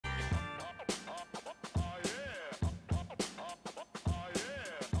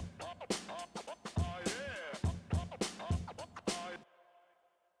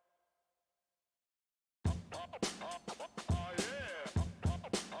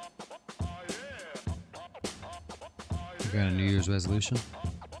You got a New Year's resolution?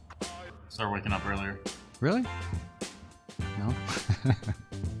 Start waking up earlier. Really? No?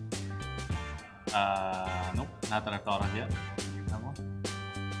 Nope. Not that I've thought of yet. You have one?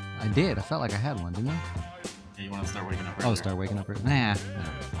 I did. I felt like I had one, didn't I? Yeah, you want to start waking up earlier? Oh, start waking up early. Nah.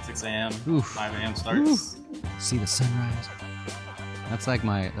 6 a.m., Oof. 5 a.m. starts. See the sunrise.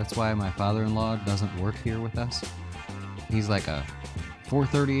 That's why my father-in-law doesn't work here with us. He's like a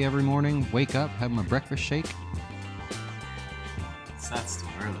 4:30 every morning, wake up, have my breakfast shake. That's too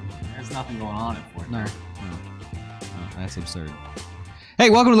early. There's nothing going on at 4:30. No, that's absurd. Hey,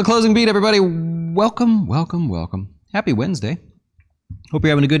 welcome to the Closing Beat, everybody. Welcome. Happy Wednesday. Hope you're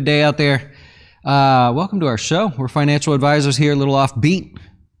having a good day out there. Welcome to our show. We're financial advisors here, a little off beat.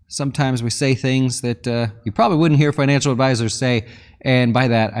 Sometimes we say things that you probably wouldn't hear financial advisors say, and by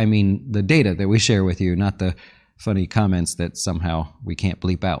that I mean the data that we share with you, not the funny comments that somehow we can't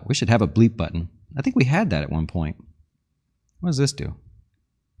bleep out. We should have a bleep button. I think we had that at one point. What does this do?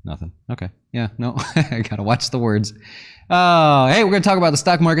 Nothing. Okay. Yeah, no. I gotta watch the words. Hey, we're gonna talk about the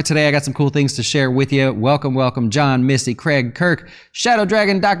stock market today. I got some cool things to share with you. Welcome, John, Missy, Craig, Kirk, Shadow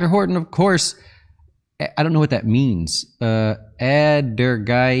Dragon, Dr. Horton, of course. I don't know what that means. Add der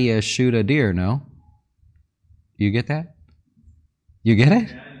guy shoot a deer, no? You get that? You get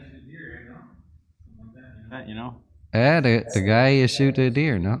it? You know? Add the guy shoot a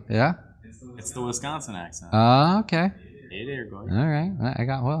deer, no? Yeah? It's the Wisconsin accent. Okay. Hey there, go All right.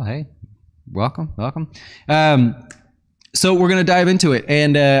 Hey, welcome. So we're going to dive into it.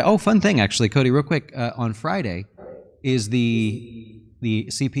 And, fun thing, actually, Cody, real quick. On Friday is the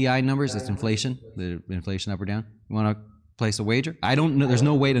CPI numbers. It's inflation, the inflation up or down. You want to place a wager? I don't know. There's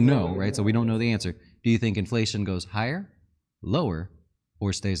no way to know, right? So we don't know the answer. Do you think inflation goes higher, lower,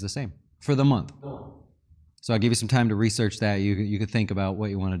 or stays the same for the month? So I'll give you some time to research that. You could think about what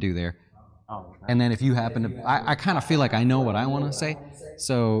you want to do there. And then if you happen to, I kind of feel like I know what I want to say.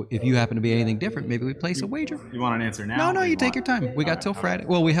 So if you happen to be anything different, maybe we place a wager. You want an answer now? No, you take your time. We got till Friday.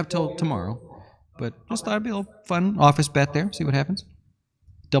 Well, we have till tomorrow. But just thought it'd be a little fun office bet there. See what happens.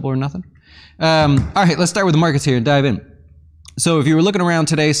 Double or nothing. All right, let's start with the markets here and dive in. So if you were looking around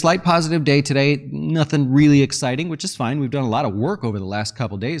today, slight positive day today, nothing really exciting, which is fine. We've done a lot of work over the last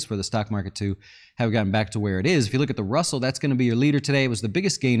couple days for the stock market to have gotten back to where it is. If you look at the Russell, that's going to be your leader today. It was the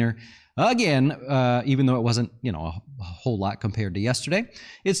biggest gainer. Again, even though it wasn't, a whole lot compared to yesterday.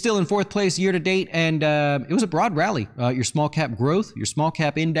 It's still in fourth place year to date, and it was a broad rally. Your small cap growth, your small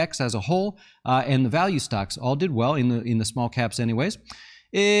cap index as a whole, and the value stocks all did well in the small caps anyways.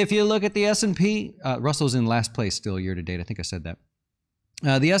 If you look at the S&P, Russell's in last place still year to date. I think I said that.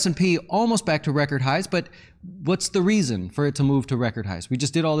 The S&P almost back to record highs, but what's the reason for it to move to record highs? We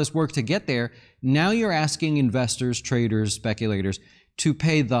just did all this work to get there. Now you're asking investors, traders, speculators to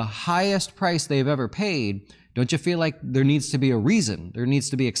pay the highest price they've ever paid. Don't you feel like there needs to be a reason? There needs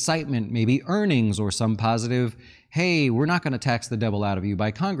to be excitement, maybe earnings or some positive, hey, we're not going to tax the devil out of you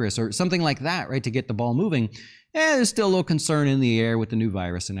by Congress or something like that, right, to get the ball moving. There's still a little concern in the air with the new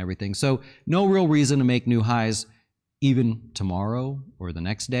virus and everything. So no real reason to make new highs even tomorrow or the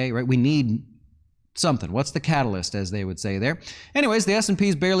next day, right? We need something. What's the catalyst, as they would say there? Anyways, the S&P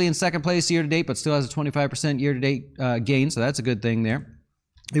is barely in second place year to date, but still has a 25% year to date gain, so that's a good thing there.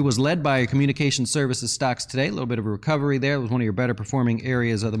 It was led by communication services stocks today, a little bit of a recovery there. It was one of your better performing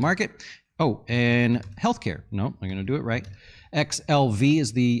areas of the market. Oh, and healthcare. No, I'm going to do it right. XLV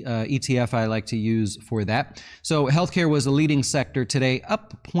is the ETF I like to use for that. So healthcare was the leading sector today,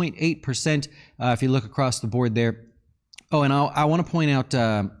 up 0.8% if you look across the board there. Oh, and I want to point out,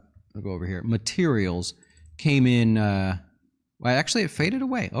 I'll go over here, materials came in, well, actually it faded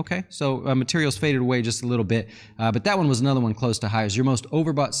away. Okay, so materials faded away just a little bit, but that one was another one close to highs. Your most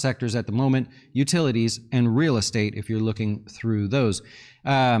overbought sectors at the moment, utilities and real estate, if you're looking through those.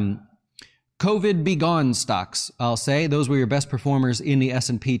 COVID begone stocks, I'll say. Those were your best performers in the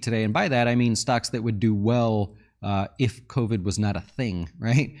S&P today. And by that, I mean stocks that would do well if COVID was not a thing,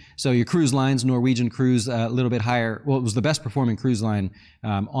 right? So your cruise lines, Norwegian Cruise, a little bit higher. Well, it was the best performing cruise line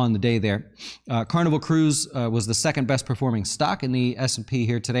on the day there. Carnival Cruise was the second best performing stock in the S&P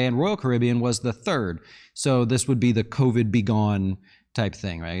here today, and Royal Caribbean was the third. So this would be the COVID begone type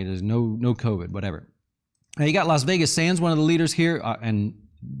thing, right? There's no COVID, whatever. Now you got Las Vegas Sands, one of the leaders here, and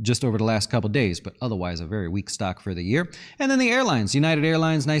just over the last couple of days, but otherwise a very weak stock for the year. And then the airlines, United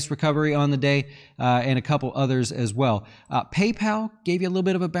Airlines, nice recovery on the day, and a couple others as well. PayPal gave you a little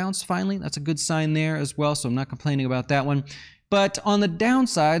bit of a bounce finally. That's a good sign there as well, so I'm not complaining about that one. But on the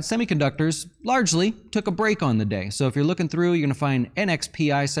downside, semiconductors largely took a break on the day. So if you're looking through, you're going to find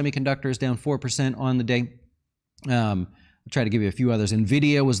NXPI Semiconductors down 4% on the day. I'll try to give you a few others.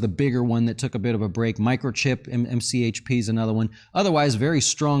 NVIDIA was the bigger one that took a bit of a break. Microchip, MCHP is another one. Otherwise, very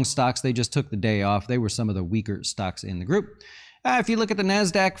strong stocks. They just took the day off. They were some of the weaker stocks in the group. If you look at the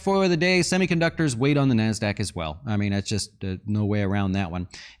NASDAQ for the day, semiconductors weighed on the NASDAQ as well. I mean, that's just no way around that one.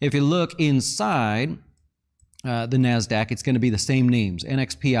 If you look inside the NASDAQ, it's going to be the same names.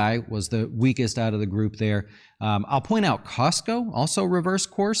 NXPI was the weakest out of the group there. I'll point out Costco, also reverse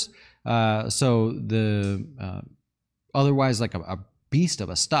course. So the otherwise like a beast of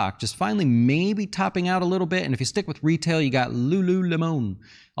a stock, just finally maybe topping out a little bit. And if you stick with retail, you got Lululemon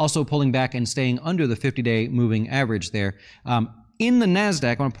also pulling back and staying under the 50-day moving average there. In the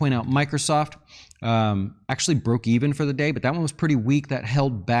NASDAQ, I want to point out Microsoft actually broke even for the day, but that one was pretty weak. That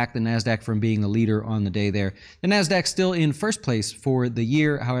held back the NASDAQ from being the leader on the day there. The NASDAQ still in first place for the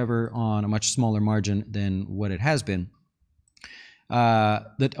year, however, on a much smaller margin than what it has been.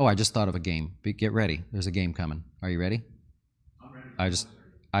 I just thought of a game. Get ready. There's a game coming. Are you ready? I'm ready.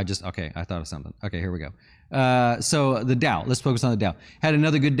 Okay, I thought of something. Okay, here we go. So the Dow, let's focus on the Dow. Had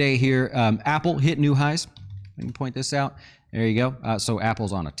another good day here. Apple hit new highs. Let me point this out. There you go. So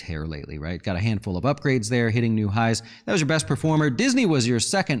Apple's on a tear lately, right? Got a handful of upgrades there, hitting new highs. That was your best performer. Disney was your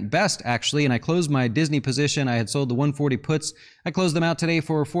second best, actually, and I closed my Disney position. I had sold the 140 puts. I closed them out today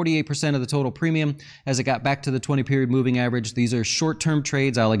for 48% of the total premium as it got back to the 20-period moving average. These are short-term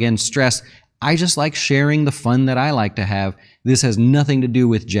trades. I'll again stress, I just like sharing the fun that I like to have. This has nothing to do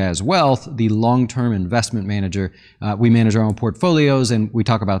with Jazz Wealth, the long-term investment manager. We manage our own portfolios, and we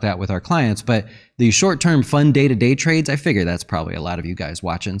talk about that with our clients. But the short-term fun day-to-day trades, I figure that's probably a lot of you guys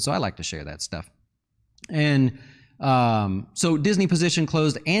watching, so I like to share that stuff. And so Disney position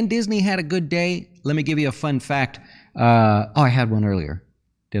closed, and Disney had a good day. Let me give you a fun fact. I had one earlier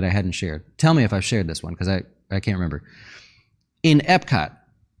that I hadn't shared. Tell me if I've shared this one, because I can't remember. In Epcot,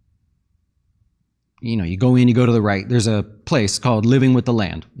 you know, you go in, you go to the right, there's a place called Living with the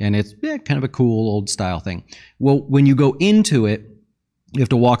Land, and it's kind of a cool old style thing. Well, when you go into it, you have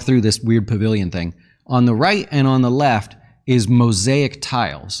to walk through this weird pavilion thing. On the right and on the left is mosaic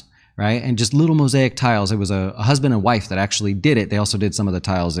tiles, right? And just little mosaic tiles. It was a husband and wife that actually did it. They also did some of the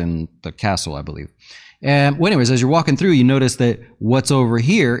tiles in the castle, I believe. And well, anyways, as you're walking through, you notice that what's over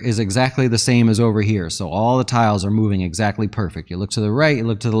here is exactly the same as over here. So all the tiles are moving exactly perfect. You look to the right, you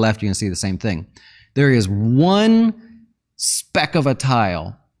look to the left, you can see the same thing. There is one speck of a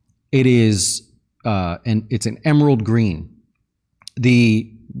tile. It is, and it's an emerald green. The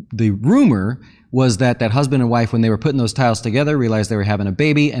rumor was that husband and wife, when they were putting those tiles together, realized they were having a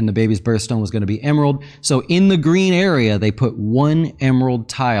baby, and the baby's birthstone was going to be emerald. So in the green area, they put one emerald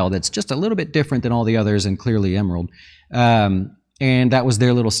tile that's just a little bit different than all the others and clearly emerald. And that was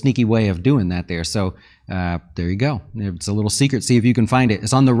their little sneaky way of doing that there. So there you go. It's a little secret. See if you can find it.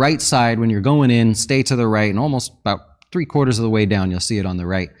 It's on the right side when you're going in. Stay to the right, and almost about 3/4 of the way down, you'll see it on the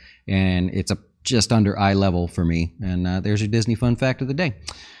right. And it's just under eye level for me. And there's your Disney fun fact of the day.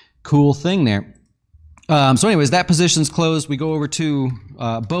 Cool thing there. So anyways, that position's closed. We go over to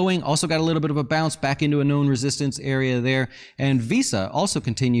Boeing. Also got a little bit of a bounce back into a known resistance area there. And Visa also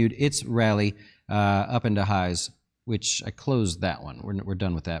continued its rally up into highs, which I closed that one. We're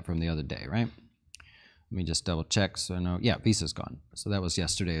done with that from the other day, right? Let me just double check so I know. Yeah, Visa's gone. So that was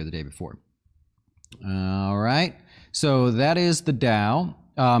yesterday or the day before. All right. So that is the Dow.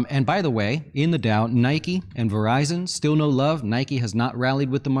 And by the way, in the Dow, Nike and Verizon, still no love. Nike has not rallied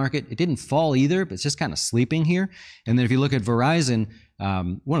with the market. It didn't fall either, but it's just kind of sleeping here. And then if you look at Verizon,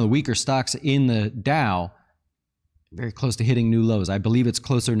 one of the weaker stocks in the Dow, very close to hitting new lows. I believe it's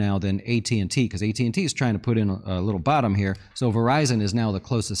closer now than AT&T, because AT&T is trying to put in a little bottom here. So Verizon is now the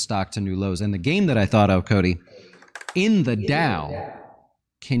closest stock to new lows. And the game that I thought of, Cody, in the Dow,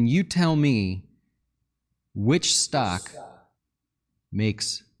 can you tell me which stock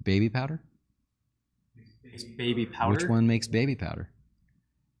makes baby powder? It's baby powder. Which one makes baby powder?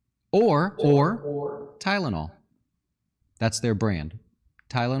 Or Tylenol. That's their brand.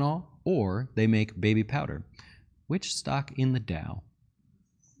 Tylenol, or they make baby powder. Which stock in the Dow?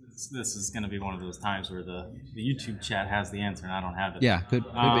 This is going to be one of those times where the YouTube chat has the answer and I don't have it. Yeah, could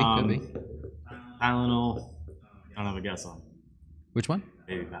be. Tylenol, I don't have a guess on. Which one?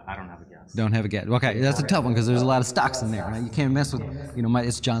 Baby powder. I don't have a guess. Don't have a guess. Okay, that's a tough one because there's a lot of stocks in there. Right? You can't mess with,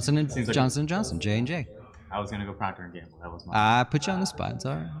 it's Johnson and Johnson, J&J. I was going to go Procter & Gamble. That was my. I put you on the spot. It's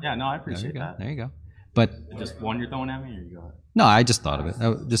all right. Yeah, no, I appreciate that. There you go. But just one you're throwing at me, or you go? No, I just thought of it.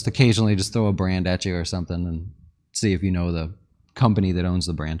 I just occasionally just throw a brand at you or something and see if you know the company that owns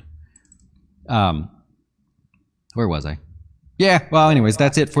the brand. Where was I? Yeah. Well, anyways,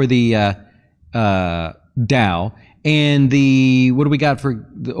 that's it for the Dow. And what do we got for?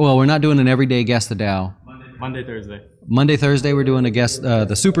 Well, we're not doing an everyday guess the Dow. Monday, Thursday. Monday, Thursday, we're doing a guest,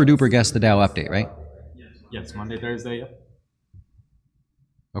 the super duper guest the Dow update, right? Yes, Monday, Thursday. Yep.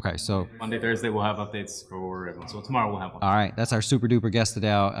 Okay, so Monday, Thursday, we'll have updates for everyone. So tomorrow we'll have one. all right, that's our super duper guest the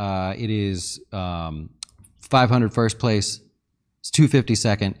Dow. It is 500 first place, it's 250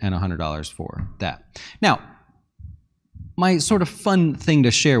 second, and $100 for that. Now, my sort of fun thing to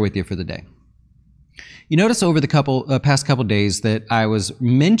share with you for the day. You notice over the past couple days that I was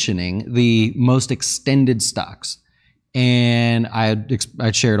mentioning the most extended stocks. And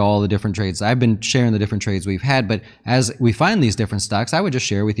I'd shared all the different trades. I've been sharing the different trades we've had, but as we find these different stocks, I would just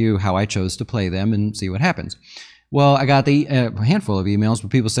share with you how I chose to play them and see what happens. Well, I got a handful of emails where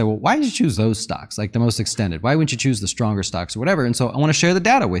people say, well, why did you choose those stocks, like the most extended? Why wouldn't you choose the stronger stocks or whatever? And so I want to share the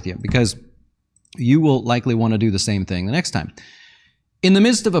data with you because you will likely want to do the same thing the next time. In the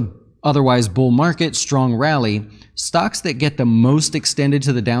midst of a otherwise bull market, strong rally, stocks that get the most extended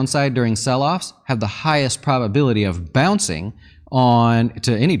to the downside during sell-offs have the highest probability of bouncing on,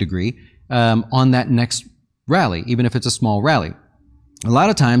 to any degree, on that next rally, even if it's a small rally. A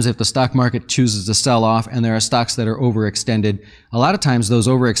lot of times, if the stock market chooses to sell off and there are stocks that are overextended, a lot of times those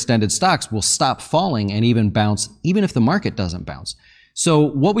overextended stocks will stop falling and even bounce, even if the market doesn't bounce. So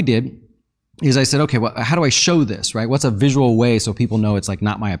what we did is I said, okay, well, how do I show this, right? What's a visual way so people know it's like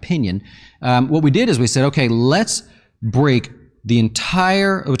not my opinion? What we did is we said, okay, let's break the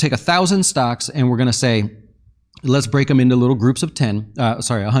entire, we'll take 1,000 stocks and we're going to say, let's break them into little groups of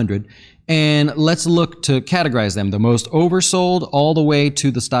 100, and let's look to categorize them, the most oversold all the way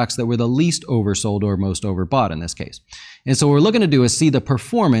to the stocks that were the least oversold or most overbought in this case. And so what we're looking to do is see the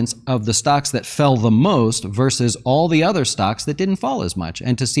performance of the stocks that fell the most versus all the other stocks that didn't fall as much,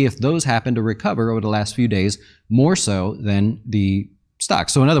 and to see if those happen to recover over the last few days more so than the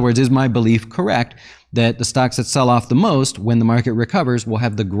stocks. So in other words, is my belief correct that the stocks that sell off the most when the market recovers will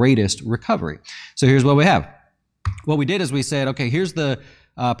have the greatest recovery? So here's what we have. What we did is we said, okay, here's the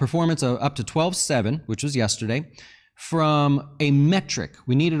performance of up to 12.7, which was yesterday, from a metric.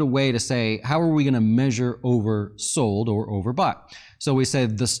 We needed a way to say, how are we going to measure oversold or overbought? So we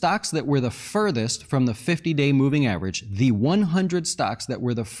said the stocks that were the furthest from the 50-day moving average, the 100 stocks that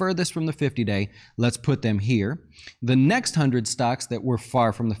were the furthest from the 50-day, let's put them here. The next 100 stocks that were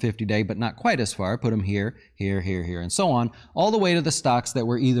far from the 50-day, but not quite as far, put them here, here, here, here, and so on, all the way to the stocks that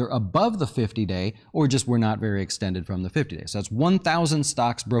were either above the 50-day or just were not very extended from the 50-day. So that's 1,000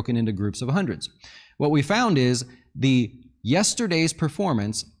 stocks broken into groups of hundreds. What we found is the yesterday's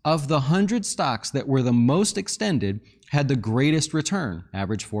performance of the 100 stocks that were the most extended had the greatest return,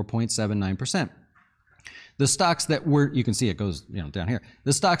 average 4.79%. The stocks that were, you can see it goes down here,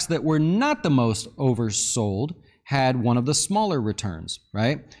 the stocks that were not the most oversold had one of the smaller returns,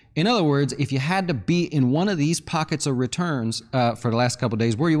 right? In other words, if you had to be in one of these pockets of returns for the last couple of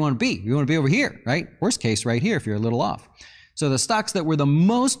days, where do you want to be? You want to be over here, right? Worst case, right here if you're a little off. So the stocks that were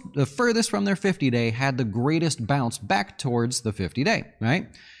the furthest from their 50-day had the greatest bounce back towards the 50-day, right?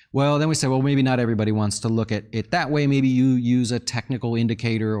 Well, then we say, well, maybe not everybody wants to look at it that way. Maybe you use a technical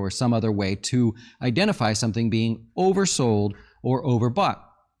indicator or some other way to identify something being oversold or overbought.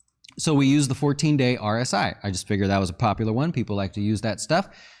 So we use the 14-day RSI. I just figured that was a popular one. People like to use that stuff.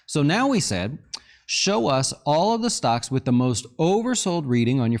 So now we said, show us all of the stocks with the most oversold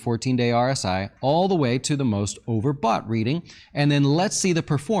reading on your 14-day RSI all the way to the most overbought reading. And then let's see the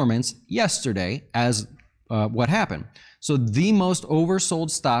performance yesterday as what happened. So the most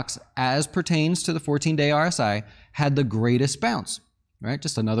oversold stocks as pertains to the 14-day RSI had the greatest bounce, right?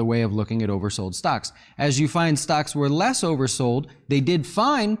 Just another way of looking at oversold stocks. As you find stocks were less oversold, they did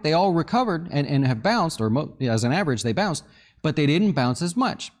fine. They all recovered and have bounced, or as an average, they bounced, but they didn't bounce as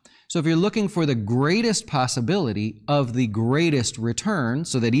much. So if you're looking for the greatest possibility of the greatest return,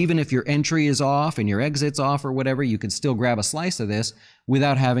 so that even if your entry is off and your exit's off or whatever, you can still grab a slice of this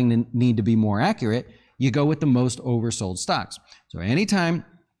without having to need to be more accurate, you go with the most oversold stocks. So anytime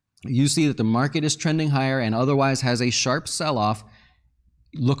you see that the market is trending higher and otherwise has a sharp sell-off,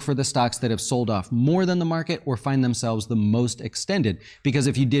 look for the stocks that have sold off more than the market or find themselves the most extended. Because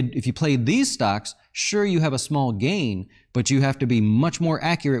if you played these stocks, sure, you have a small gain, but you have to be much more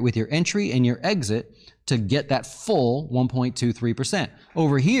accurate with your entry and your exit to get that full 1.23%.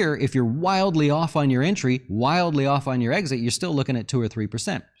 Over here, if you're wildly off on your entry, wildly off on your exit, you're still looking at 2 or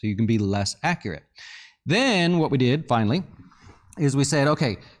 3%. So you can be less accurate. Then what we did finally is we said,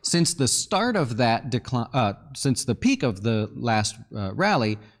 okay, since the start of that decline, since the peak of the last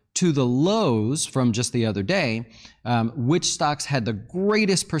rally to the lows from just the other day, which stocks had the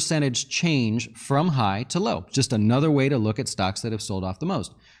greatest percentage change from high to low? Just another way to look at stocks that have sold off the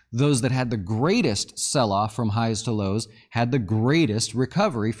most. Those that had the greatest sell-off from highs to lows had the greatest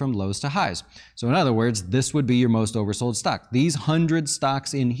recovery from lows to highs. So in other words, this would be your most oversold stock. These 100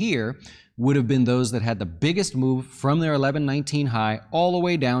 stocks in here would have been those that had the biggest move from their 1119 high all the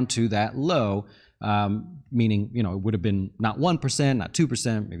way down to that low, meaning, you know, it would have been not 1%, not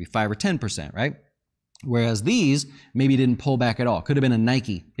 2%, maybe 5 or 10%, right? Whereas these maybe didn't pull back at all. Could have been a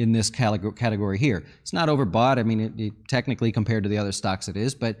Nike in this category here. It's not overbought. I mean, it technically compared to the other stocks it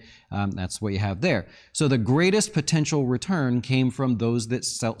is, but that's what you have there. So the greatest potential return came from those that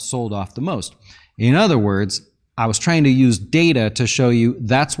sold off the most. In other words, I was trying to use data to show you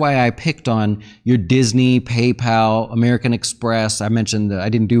that's why I picked on your Disney, PayPal, American Express. I mentioned I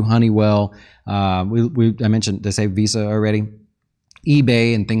didn't do Honeywell. I mentioned, did I say Visa already?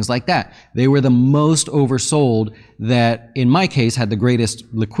 eBay and things like that. They were the most oversold that, in my case, had the greatest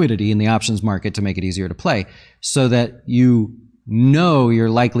liquidity in the options market to make it easier to play, so that you know you're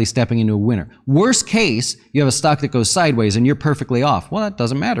likely stepping into a winner. Worst case, you have a stock that goes sideways and you're perfectly off. Well, that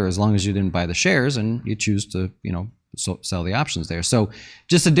doesn't matter as long as you didn't buy the shares and you choose to, you know, sell the options there. So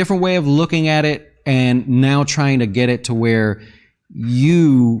just a different way of looking at it, and now trying to get it to where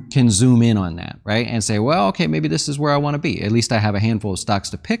you can zoom in on that, right? And say, well, okay, maybe this is where I want to be. At least I have a handful of stocks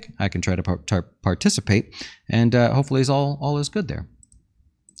to pick. I can try to participate, and hopefully it's all is good there.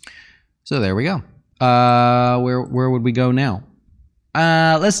 So there we go. Where would we go now?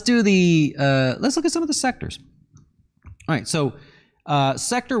 Let's do let's look at some of the sectors. All right, so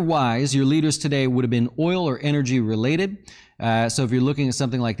sector-wise, your leaders today would have been oil or energy related. So if you're looking at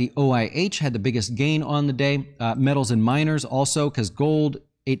something like the OIH, had the biggest gain on the day. Metals and miners also, because gold,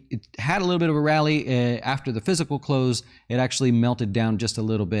 it had a little bit of a rally after the physical close. It actually melted down just a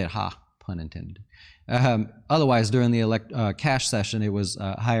little bit. Ha, pun intended. Otherwise, during the cash session, it was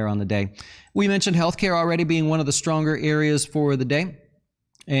higher on the day. We mentioned healthcare already being one of the stronger areas for the day.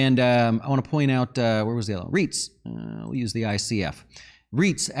 And I want to point out, where was the other one? REITs. We'll use the ICF.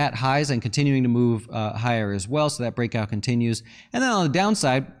 REITs at highs and continuing to move higher as well, so that breakout continues. And then on the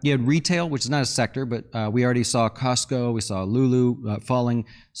downside, you had retail, which is not a sector, but we already saw Costco, we saw Lulu falling,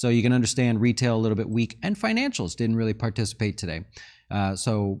 so you can understand retail a little bit weak, and financials didn't really participate today.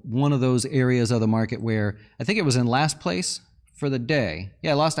 So one of those areas of the market where I think it was in last place for the day.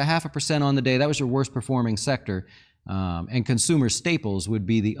 Yeah, lost 0.5% on the day. That was your worst performing sector. And consumer staples would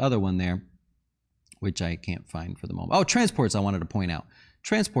be the other one there, which I can't find for the moment. Oh, transports I wanted to point out.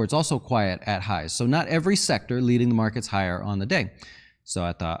 Transports also quiet at highs. So not every sector leading the markets higher on the day. So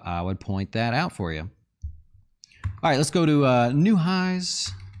I thought I would point that out for you. All right, let's go to new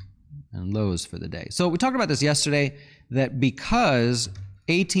highs and lows for the day. So we talked about this yesterday, that because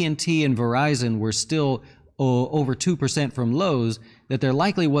AT&T and Verizon were still over 2% from lows, that there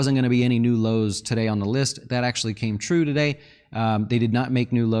likely wasn't going to be any new lows today on the list. That actually came true today. They did not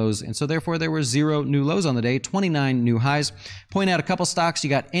make new lows, and so therefore there were 0 new lows on the day, 29 new highs. Point out a couple stocks. You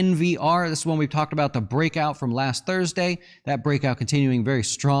got NVR. This is one we've talked about, the breakout from last Thursday. That breakout continuing very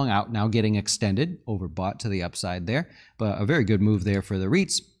strong, out now getting extended, overbought to the upside there, but a very good move there for the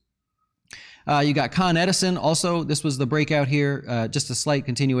REITs. You got Con Edison. Also, this was the breakout here, just a slight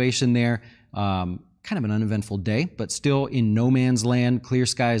continuation there. Kind of an uneventful day, but still in no man's land. Clear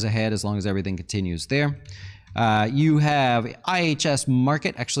skies ahead as long as everything continues there. You have IHS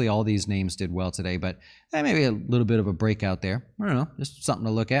Markit. Actually, all these names did well today, but maybe a little bit of a breakout there. I don't know, just something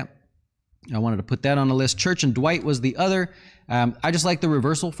to look at. I wanted to put that on the list. Church & Dwight was the other. I just like the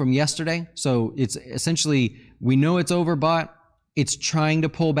reversal from yesterday. So it's essentially, we know it's overbought. It's trying to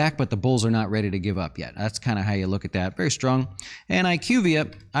pull back, but the bulls are not ready to give up yet. That's kind of how you look at that. Very strong. And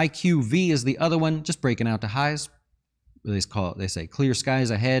IQV is the other one, just breaking out to highs. They say clear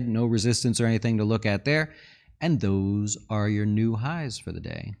skies ahead, no resistance or anything to look at there. And those are your new highs for the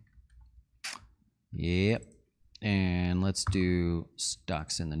day. Yep. And let's do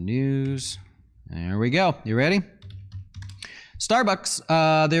stocks in the news. There we go. You ready?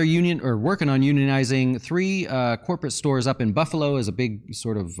 Starbucks, they're working on unionizing 3 corporate stores up in Buffalo as a big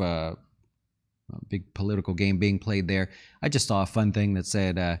sort of big political game being played there. I just saw a fun thing that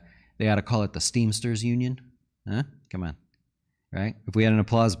said they ought to call it the Steamsters Union. Huh? Come on. Right? If we had an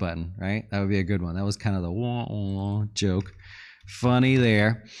applause button, right? That would be a good one. That was kind of the wah-wah joke. Funny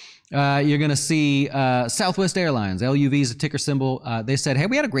there. You're going to see Southwest Airlines, LUV is a ticker symbol. They said, hey,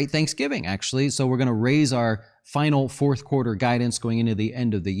 we had a great Thanksgiving, actually, so we're going to raise our final fourth quarter guidance going into the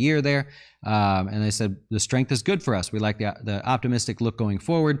end of the year there. And they said, the strength is good for us. We like the optimistic look going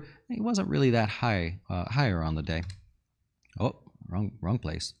forward. It wasn't really that higher on the day. Oh, wrong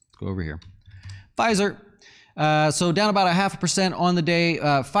place. Let's go over here. Pfizer. So down about 0.5% on the day.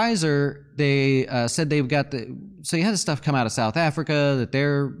 Pfizer, they said they've got so you had this stuff come out of South Africa that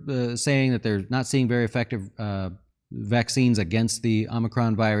they're saying that they're not seeing very effective vaccines against the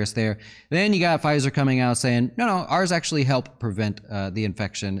Omicron virus there. Then you got Pfizer coming out saying, no, ours actually help prevent the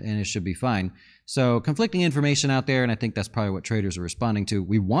infection and it should be fine. So conflicting information out there, and I think that's probably what traders are responding to.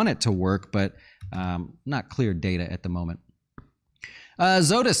 We want it to work, but not clear data at the moment.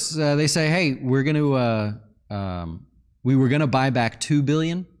 Zoetis, they say, hey, we're going to, we were going to buy back $2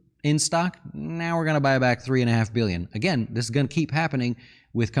 billion in stock. Now we're going to buy back $3.5 billion. Again, this is going to keep happening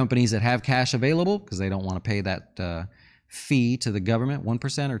with companies that have cash available because they don't want to pay that fee to the government,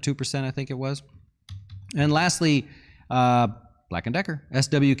 1% or 2%, I think it was. And lastly, Black & Decker,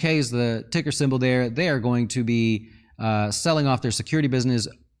 SWK is the ticker symbol there. They are going to be selling off their security business,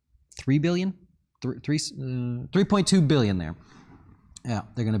 $3 billion, 3.2 billion there. Yeah,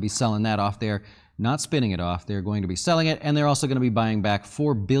 they're going to be selling that off there, not spinning it off. They're going to be selling it, and they're also going to be buying back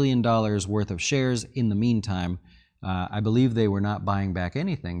 $4 billion worth of shares in the meantime. I believe they were not buying back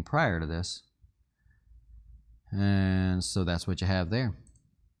anything prior to this. And so that's what you have there.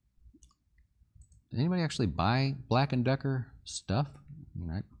 Did anybody actually buy Black & Decker stuff?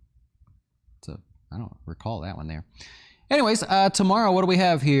 I don't recall that one there. Anyways, tomorrow, what do we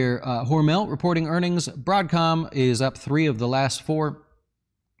have here? Hormel reporting earnings. Broadcom is up 3 of the last 4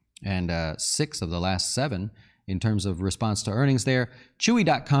 and 6 of the last 7 in terms of response to earnings there.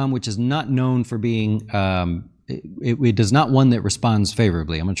 Chewy.com, which is not known for being... It does not one that responds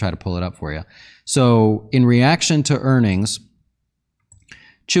favorably. I'm going to try to pull it up for you. So in reaction to earnings,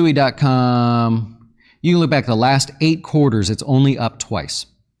 Chewy.com, you can look back the last 8 quarters, it's only up twice,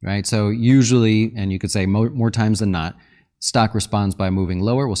 right? So usually, and you could say more times than not, stock responds by moving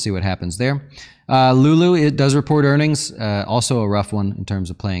lower. We'll see what happens there. Lulu, it does report earnings, also a rough one in terms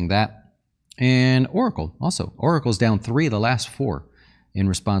of playing that. And Oracle also. Oracle's down 3 of the last 4 in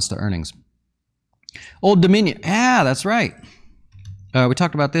response to earnings. Old Dominion, that's right. We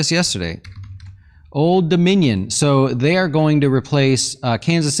talked about this yesterday. Old Dominion, so they are going to replace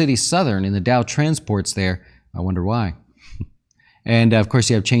Kansas City Southern in the Dow transports there. I wonder why. And of course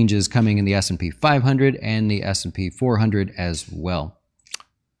you have changes coming in the S&P 500 and the S&P 400 as well.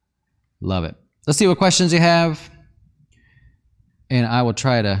 Love it. Let's see what questions you have, and I will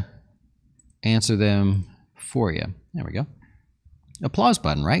try to answer them for you. There we go. Applause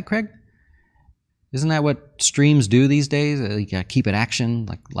button, right, Craig? Isn't that what streams do these days? You gotta keep it action,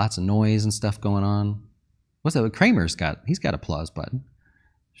 like lots of noise and stuff going on. What's that? Kramer's got? He's got applause button.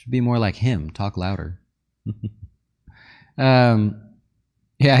 Should be more like him. Talk louder. Yeah,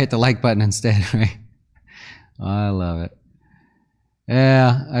 I hit the like button instead, right? I love it.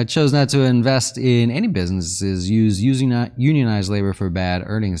 Yeah, I chose not to invest in any businesses use unionized labor for bad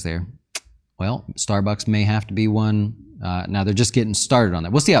earnings there. Well, Starbucks may have to be one. Now they're just getting started on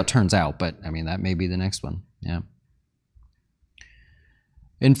that. We'll see how it turns out, but I mean, that may be the next one. Yeah.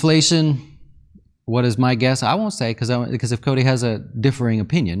 Inflation, what is my guess? I won't say because if Cody has a differing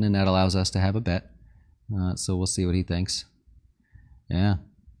opinion, and that allows us to have a bet. So we'll see what he thinks. Yeah.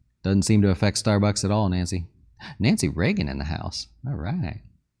 Doesn't seem to affect Starbucks at all, Nancy. Nancy Reagan in the house. All right.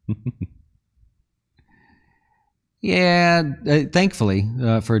 Yeah, thankfully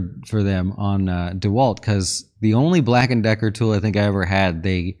for them on DeWalt, because the only Black & Decker tool I think I ever had,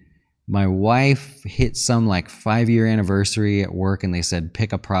 my wife hit some like 5-year anniversary at work, and they said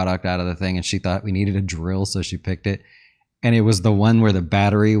pick a product out of the thing, and she thought we needed a drill, so she picked it, and it was the one where the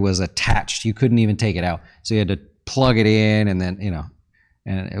battery was attached. You couldn't even take it out, so you had to plug it in, and then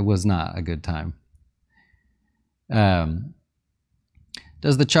and it was not a good time.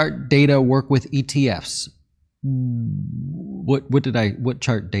 Does the chart data work with ETFs? What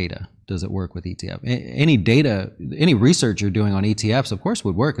chart data does it work with ETF? Any data, any research you're doing on ETFs, of course,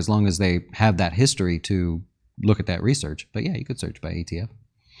 would work as long as they have that history to look at that research. But yeah, you could search by ETF.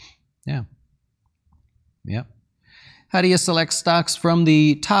 Yeah. Yep. How do you select stocks from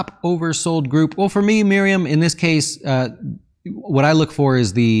the top oversold group? Well, for me, Miriam, in this case, what I look for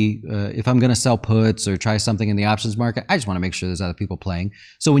is if I'm going to sell puts or try something in the options market, I just want to make sure there's other people playing.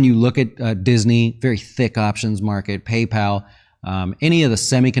 So when you look at Disney, very thick options market, PayPal, any of the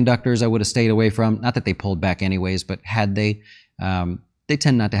semiconductors I would have stayed away from. Not that they pulled back anyways, but had they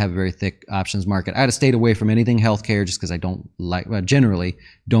tend not to have a very thick options market. I'd have stayed away from anything healthcare just because I don't like, generally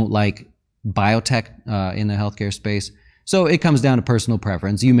don't like biotech in the healthcare space. So it comes down to personal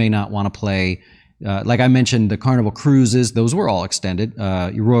preference. You may not want to play. Like I mentioned, the Carnival cruises, those were all extended.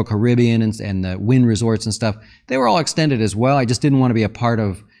 Royal Caribbean and the Wynn resorts and stuff, they were all extended as well. I just didn't want to be a part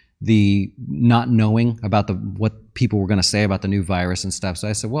of the not knowing about what people were going to say about the new virus and stuff. So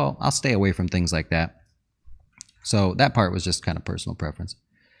I said, well, I'll stay away from things like that. So that part was just kind of personal preference.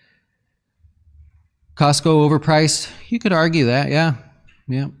 Costco overpriced. You could argue that, yeah.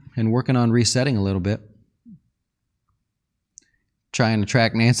 Yeah. And working on resetting a little bit. Trying to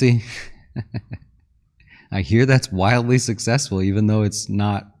track Nancy. I hear that's wildly successful, even though it's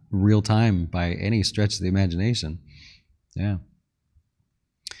not real time by any stretch of the imagination. Yeah.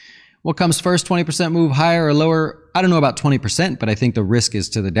 What comes first, 20% move higher or lower? I don't know about 20%, but I think the risk is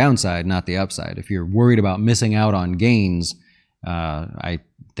to the downside, not the upside. If you're worried about missing out on gains, I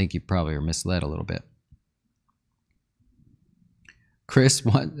think you probably are misled a little bit. Chris,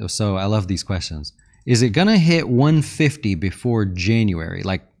 what? So I love these questions. Is it going to hit 150 before January?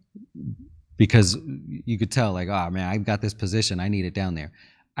 Like, because you could tell, like, oh man, I've got this position, I need it down there.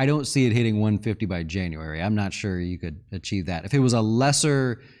 I don't see it hitting 150 by January. I'm not sure you could achieve that. If it was a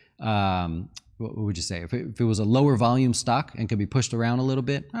lesser, what would you say? If it was a lower volume stock and could be pushed around a little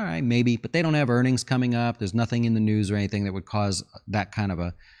bit, all right, maybe. But they don't have earnings coming up. There's nothing in the news or anything that would cause that kind of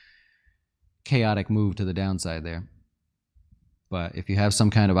a chaotic move to the downside there. But if you have some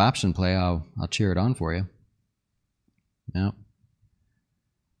kind of option play, I'll cheer it on for you. Yep.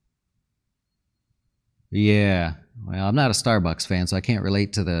 Yeah. Well, I'm not a Starbucks fan, so I can't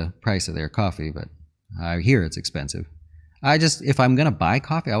relate to the price of their coffee, but I hear it's expensive. If I'm going to buy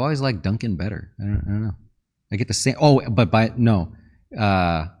coffee, I always like Dunkin' better. I don't know. I get the same. Oh, but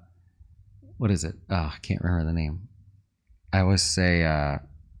what is it? Oh, I can't remember the name. I always say,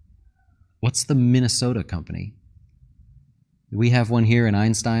 what's the Minnesota company? We have one here in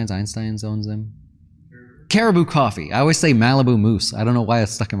Einstein's. Einstein's owns them. Caribou Coffee. I always say Malibu Moose. I don't know why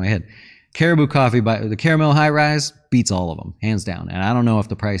it's stuck in my head. Caribou Coffee, by the Caramel High Rise, beats all of them, hands down. And I don't know if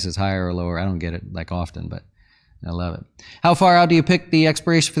the price is higher or lower. I don't get it like often, but I love it. How far out do you pick the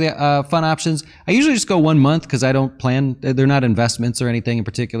expiration for the fund options? I usually just go 1 month because I don't plan. They're not investments or anything in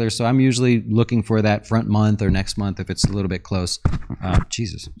particular. So I'm usually looking for that front month or next month if it's a little bit close.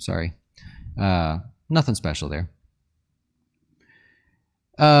 Jesus, sorry. Nothing special there.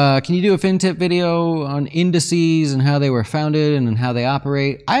 Can you do a FinTip video on indices and how they were founded and how they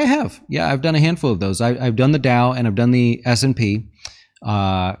operate? I have. Yeah, I've done a handful of those. I've done the Dow and I've done the S&P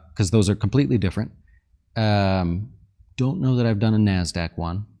because those are completely different. Don't know that I've done a NASDAQ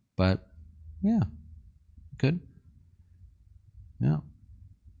one, but yeah, good. Yeah,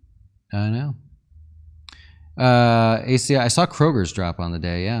 I know. ACI, I saw Kroger's drop on the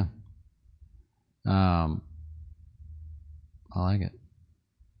day, yeah. I like it.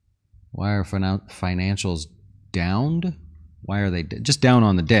 Why are financials downed? Why are they just down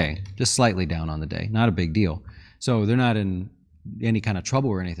on the day? Just slightly down on the day. Not a big deal. So they're not in any kind of trouble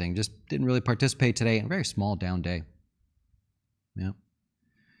or anything. Just didn't really participate today. A very small down day. Yeah.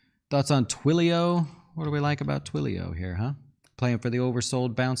 Thoughts on Twilio? What do we like about Twilio here, huh? Playing for the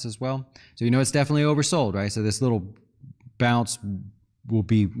oversold bounce as well. So you know it's definitely oversold, right? So this little bounce will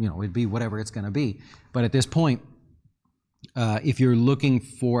be, it'd be whatever it's going to be. But at this point, if you're looking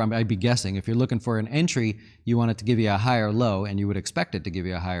for, I'd be guessing, if you're looking for an entry, you want it to give you a higher low, and you would expect it to give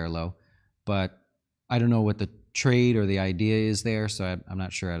you a higher low. But I don't know what the trade or the idea is there, so I'm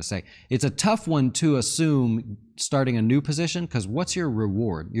not sure how to say. It's a tough one to assume starting a new position, because what's your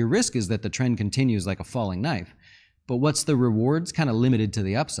reward? Your risk is that the trend continues like a falling knife. But what's the reward? It's kind of limited to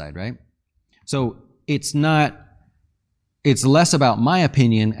the upside, right? So it's less about my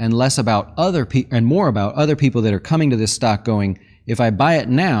opinion and less about other people and more about other people that are coming to this stock going, if I buy it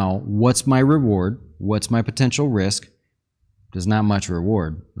now, what's my reward? What's my potential risk? There's not much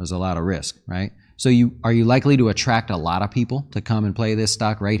reward. There's a lot of risk, right? So are you likely to attract a lot of people to come and play this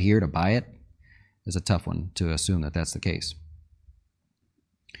stock right here to buy it? It's a tough one to assume that that's the case.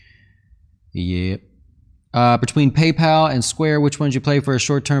 Yep. Between PayPal and Square, which ones you play for a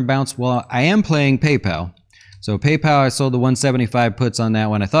short-term bounce? Well, I am playing PayPal. So PayPal, I sold the 175 puts on that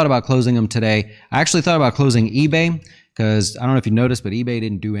one. I thought about closing them today. I actually thought about closing eBay because I don't know if you noticed, but eBay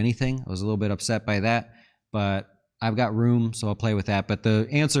didn't do anything. I was a little bit upset by that, but I've got room, so I'll play with that. But the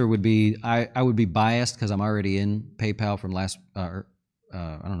answer would be I would be biased because I'm already in PayPal from last, I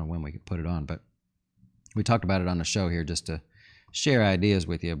don't know when we could put it on, but we talked about it on the show here just to share ideas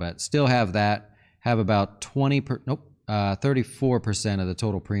with you. But still have that, have about 34% of the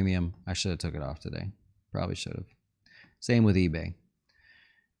total premium. I should have took it off today. Probably should have. Same with eBay.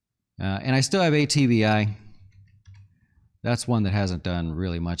 And I still have ATVI. That's one that hasn't done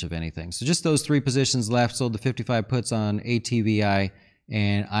really much of anything. So just those three positions left. Sold the 55 puts on ATVI,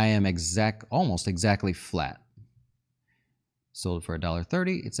 and I am almost exactly flat. Sold for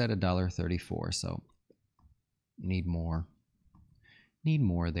 $1.30. It's at $1.34. So need more. Need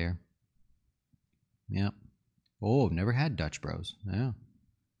more there. Yep. Oh, I've never had Dutch Bros. Yeah.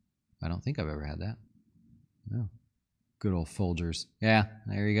 I don't think I've ever had that. Yeah. Good old Folgers. Yeah,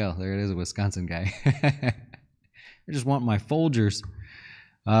 there you go. There it is, a Wisconsin guy. I just want my Folgers.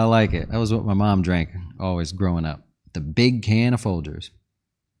 I like it. That was what my mom drank always growing up. The big can of Folgers.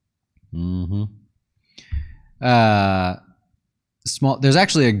 Mm-hmm. Small. There's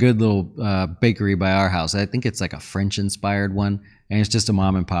actually a good little bakery by our house. I think it's like a French-inspired one, and it's just a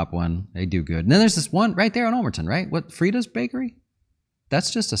mom and pop one. They do good. And then there's this one right there in Almerton, right? What, Frida's Bakery? That's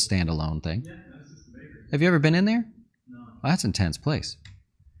just a standalone thing. Yeah, that's just a bakery. Have you ever been in there? No. Oh, that's an intense place.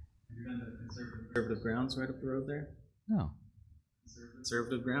 Have you been to Conservative Grounds right up the road there? No.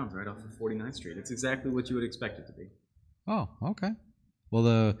 Conservative Grounds right off of 49th Street. It's exactly what you would expect it to be. Oh, okay. Well,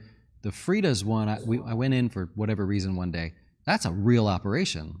 the Frida's one, I went in for whatever reason one day. That's a real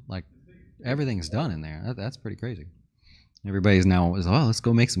operation. Like, everything's done in there. That's pretty crazy. Everybody's now, oh, let's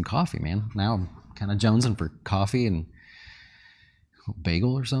go make some coffee, man. Now I'm kind of jonesing for coffee and a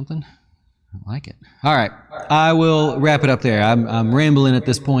bagel or something. I like it. All right. I will wrap it up there. I'm rambling at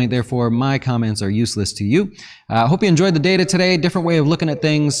this point. Therefore, my comments are useless to you. I hope you enjoyed the data today. Different way of looking at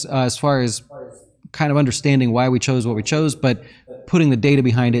things as far as kind of understanding why we chose what we chose, but putting the data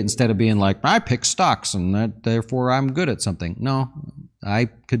behind it instead of being like, I pick stocks and therefore I'm good at something. No, I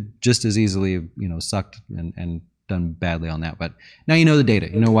could just as easily have, sucked and done badly on that. But now you know the data.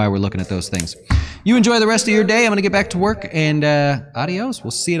 You know why we're looking at those things. You enjoy the rest of your day. I'm going to get back to work, and adios.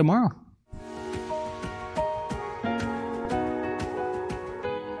 We'll see you tomorrow.